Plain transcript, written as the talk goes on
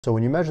So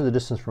when you measure the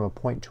distance from a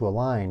point to a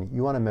line,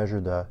 you want to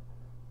measure the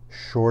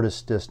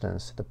shortest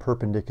distance, the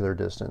perpendicular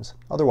distance.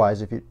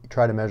 Otherwise, if you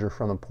try to measure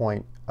from the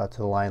point to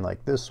the line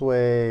like this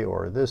way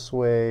or over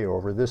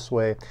this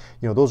way,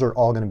 those are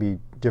all going to be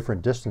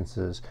different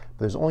distances, but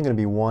there's only going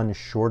to be one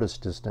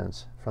shortest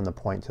distance from the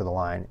point to the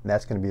line, and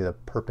that's going to be the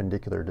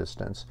perpendicular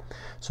distance.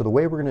 So the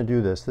way we're going to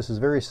do this is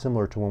very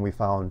similar to when we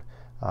found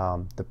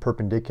the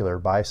perpendicular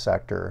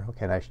bisector.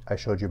 Okay, and I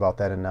showed you about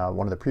that in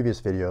one of the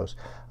previous videos.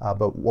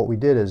 But what we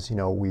did is,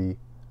 we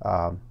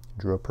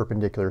drew a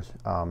perpendicular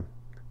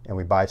and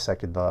we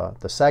bisected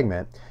the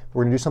segment.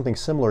 We're going to do something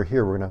similar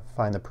here. We're going to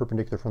find the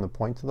perpendicular from the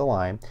point to the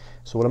line.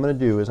 So what I'm going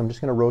to do is I'm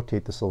just going to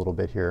rotate this a little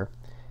bit here,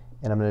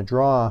 and I'm going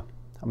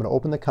to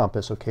open the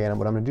compass, okay, and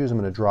what I'm going to do is I'm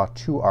going to draw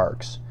two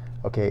arcs.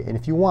 Okay, and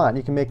if you want,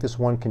 you can make this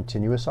one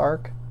continuous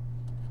arc,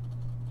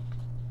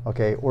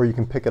 okay, or you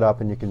can pick it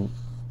up and you can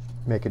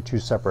make it two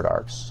separate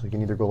arcs. So you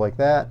can either go like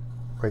that,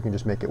 or you can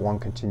just make it one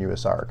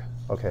continuous arc.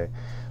 Okay,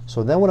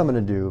 so then what I'm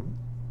going to do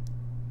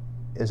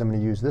is I'm going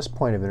to use this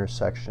point of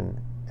intersection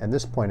and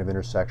this point of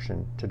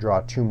intersection to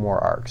draw two more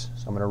arcs.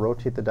 So I'm going to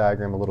rotate the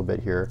diagram a little bit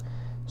here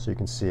so you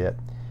can see it.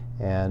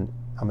 And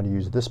I'm going to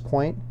use this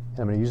point, and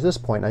I'm going to use this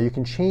point. Now you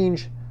can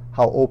change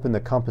how open the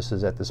compass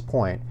is at this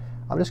point.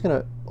 I'm just going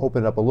to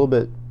open it up a little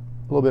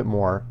bit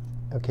more.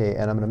 Okay,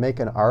 and I'm going to make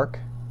an arc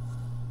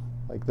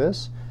like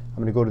this. I'm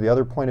going to go to the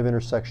other point of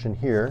intersection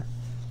here,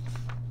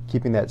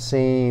 keeping that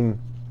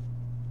same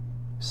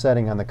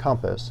setting on the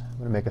compass. I'm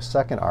going to make a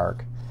second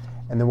arc,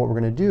 and then what we're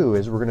going to do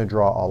is we're going to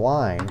draw a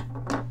line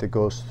that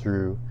goes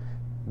through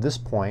this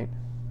point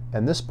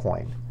and this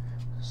point.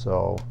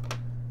 So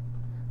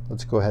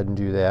let's go ahead and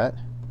do that.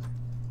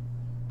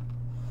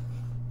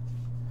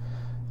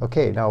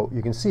 Okay, now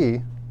you can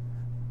see,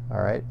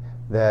 all right,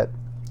 that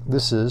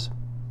this is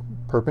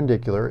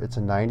perpendicular. It's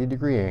a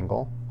 90-degree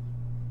angle.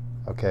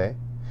 Okay,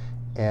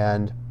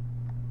 and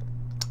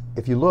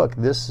if you look,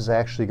 this is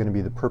actually going to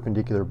be the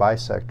perpendicular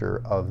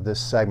bisector of this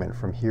segment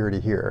from here to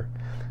here.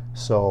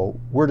 So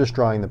we're just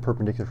drawing the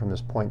perpendicular from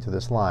this point to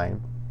this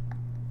line,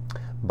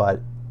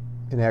 but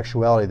in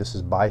actuality this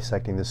is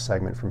bisecting this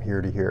segment from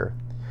here to here.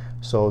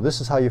 So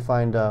this is how you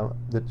find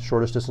the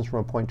shortest distance from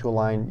a point to a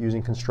line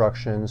using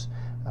constructions.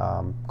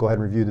 Go ahead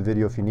and review the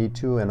video if you need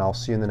to, and I'll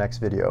see you in the next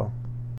video.